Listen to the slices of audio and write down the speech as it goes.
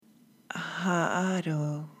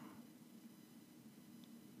Haro.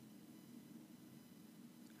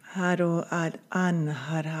 Haro ad an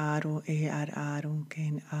hararo e ar arun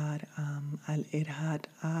ken ar al irhad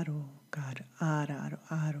aro kar ar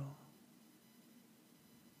aro.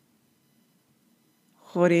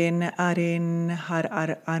 Horin arin har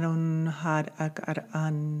ar anun har ak ar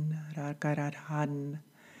an rakar ar han.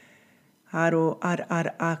 Haro ar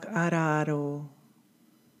ak araro.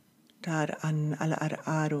 Tar an al ar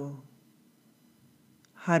aro.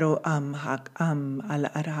 Haro hak al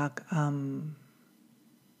ar hak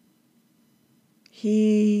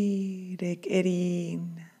Hirek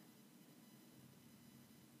erin.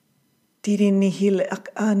 Tirin nihil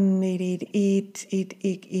ak an irid it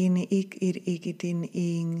ik in ik din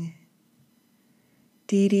ing.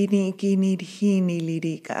 Tirin ik inid hin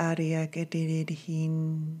ilidik ariak etirid hin.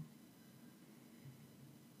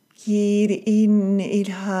 Hir in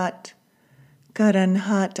ilhat karan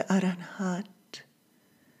hat aran hat.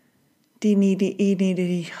 Dinidi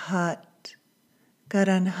inidi hat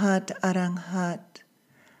karan hat arang hat.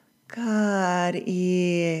 Kar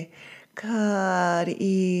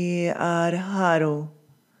i arharo.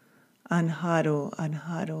 Anharo.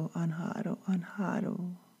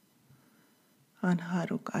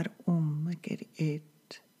 Anharo kar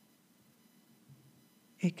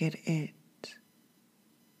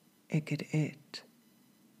eker et.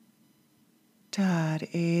 Tar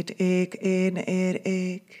ek en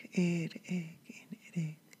ek.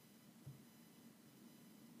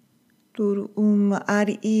 Tur ar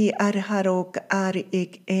i arharok ar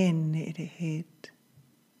ek en het.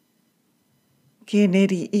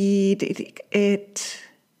 Keneri id et.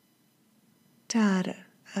 Tar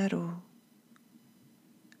aro.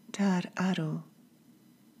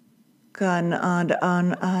 Kan ad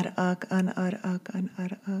an ar ak.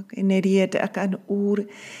 Neriet ak an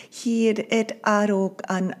hier et arok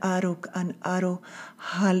an aro.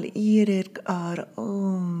 Hal irek ar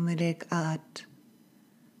melek at.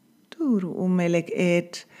 Tur melek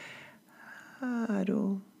et.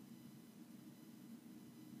 Haro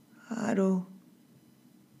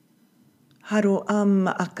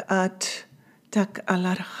ak at. Tak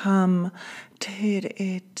alarham. Ter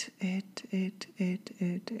et.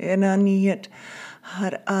 Enaniet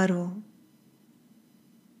har aro.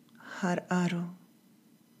 Har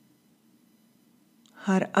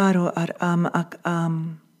aro ar ak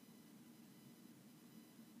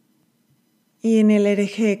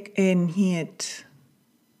Inelerhek en hiet.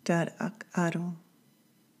 Dar ak aro.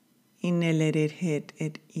 Inelerhet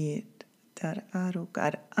et iet. Dar aro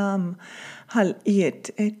kar hal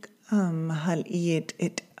iet ek hal iet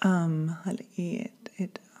et hal iet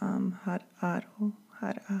et har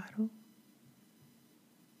aro.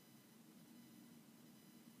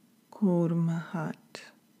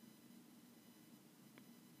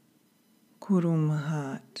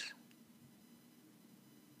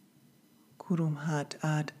 Kurumhat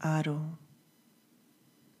ad aro.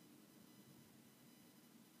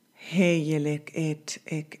 Heyelek et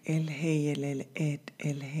ek el heyelel et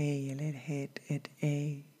el heyelel het et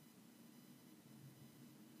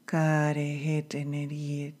Kare het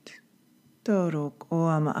eneriet. Torok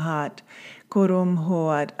oam hat. Kurum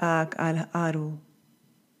hoad ak al aro.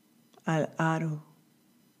 Al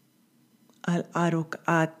arok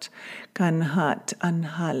at kan hat an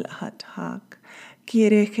hal hat hak.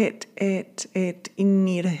 Kirechet et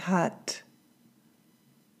innir hat.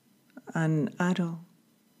 An aro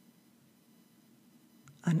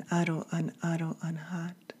an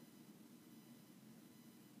hat.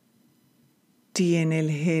 Tien el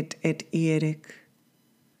het et irik.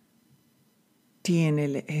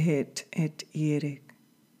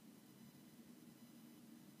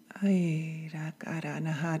 Ay, rak aran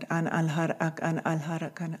had an alhar ak an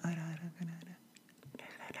alhar kan arara kan ara.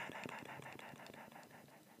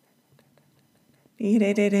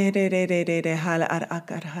 Hal ar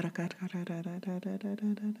ak ar harakat.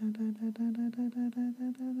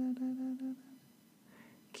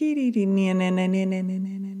 Kiri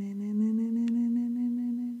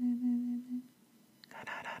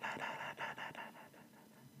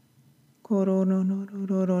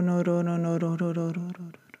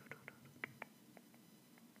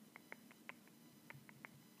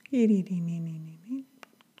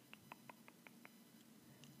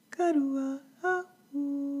Karua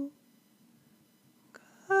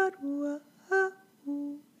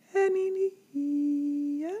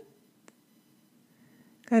eniniya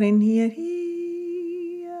Karin here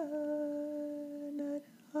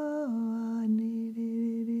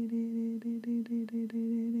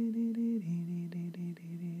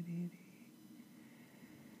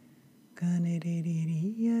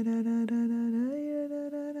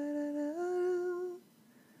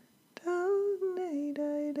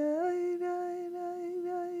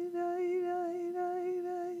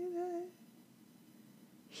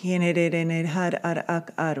Hineredened had ar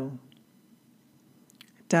ak aro.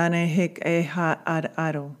 Dane hik e ha ar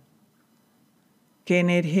aro.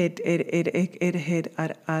 Kened hit ek hit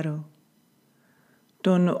ar aro.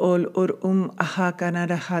 Don ol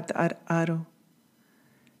ahakanada hat ar aro.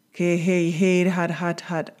 Ke hei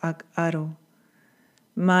hat ak aro.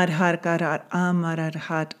 Mad har kar ar amar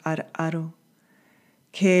hat ar aro.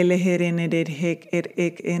 Ke leherineded hik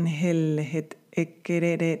ek in hel hit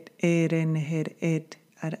ekkeredet eren her et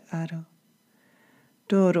ar aro.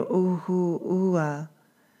 Dor uhu ua.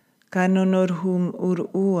 Kanonor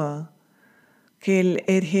ua. Kel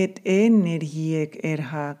hit enir hiek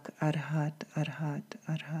hak arhat.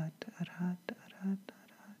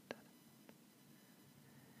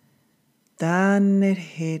 Dan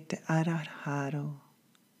hit arharo.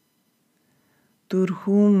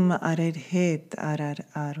 Durhum hit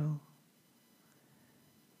aro.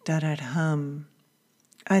 Dararham.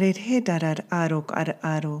 Hit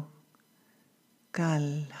aro.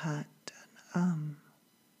 Gal hat am.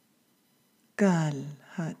 Gal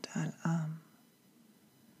hat al am.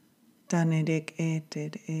 Danedek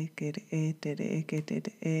eted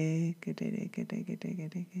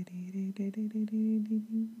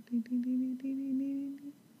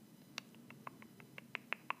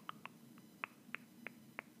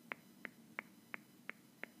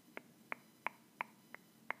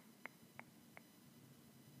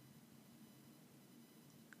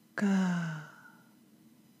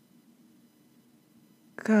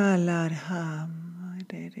Kalarham.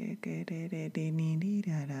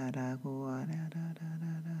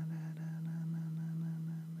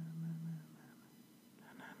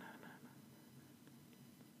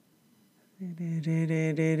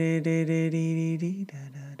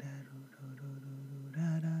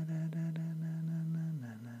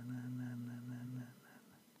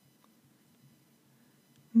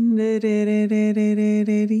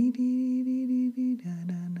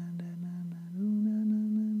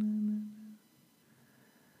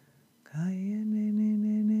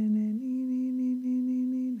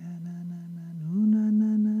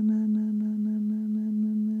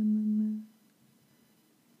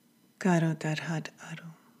 Karo dar hat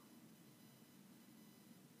aro.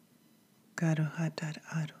 Karo hat dar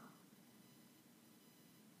aro.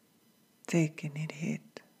 Taking it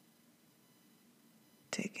hit.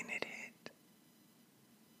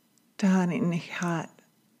 Dan in hat.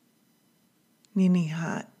 Nini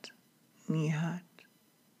hat. Ni hat.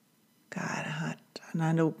 Kar hat.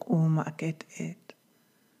 Nanok aket et.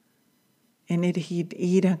 En it hit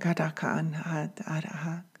ida katakan hat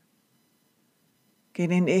arahak.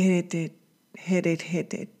 Genen hedet.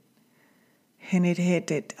 Henet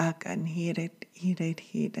hedet akan hiret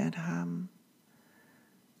hidat ham.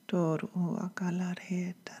 Dor akalar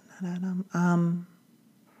het anaram am.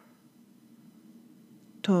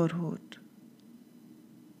 Torhut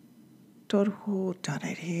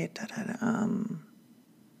aret het anaram.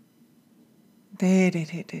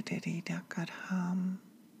 Dedet akar ham.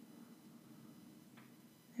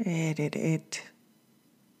 Edet et.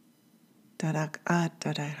 Darak at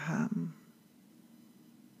darham.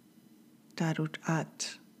 Darut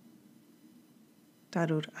at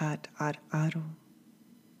ar aro.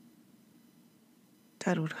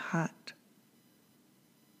 Darut hat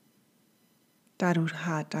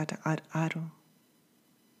at ar aro.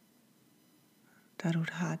 Darut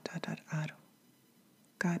hat at ar aro.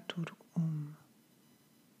 Katur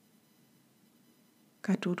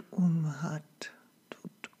hat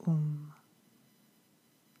tut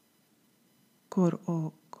Kor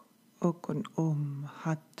okon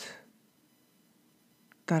hat.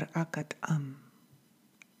 Dar akat am.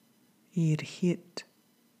 Ir hit.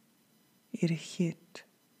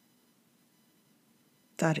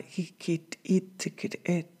 Dar ikit itikit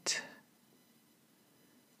et.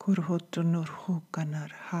 Kurhotunur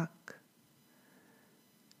hukanar hak.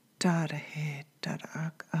 Dar het dar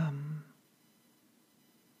ak am.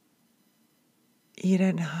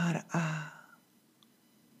 Iren har a.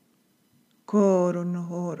 Korun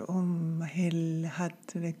hor hel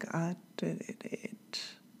hatrek atret.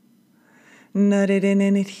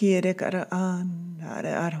 Nareden it hierek an.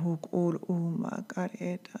 Ar huk akar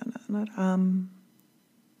et anar am.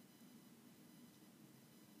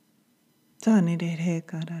 Tani det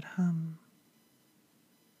hekar ham.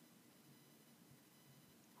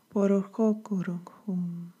 Poror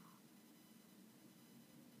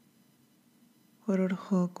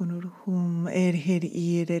hokunur hum hir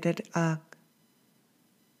iret ak.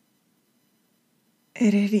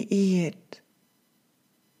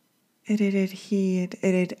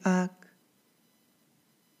 Eret ak.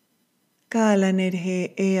 Kalaned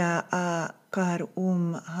he ea a kar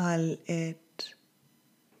hal et.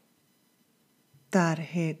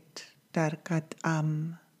 Darhet, darkat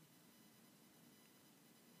am,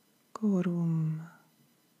 korum,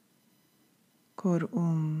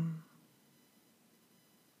 korum,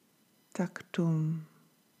 taktum,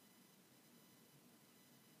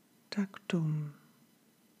 taktum,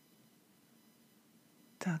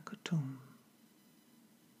 taktum.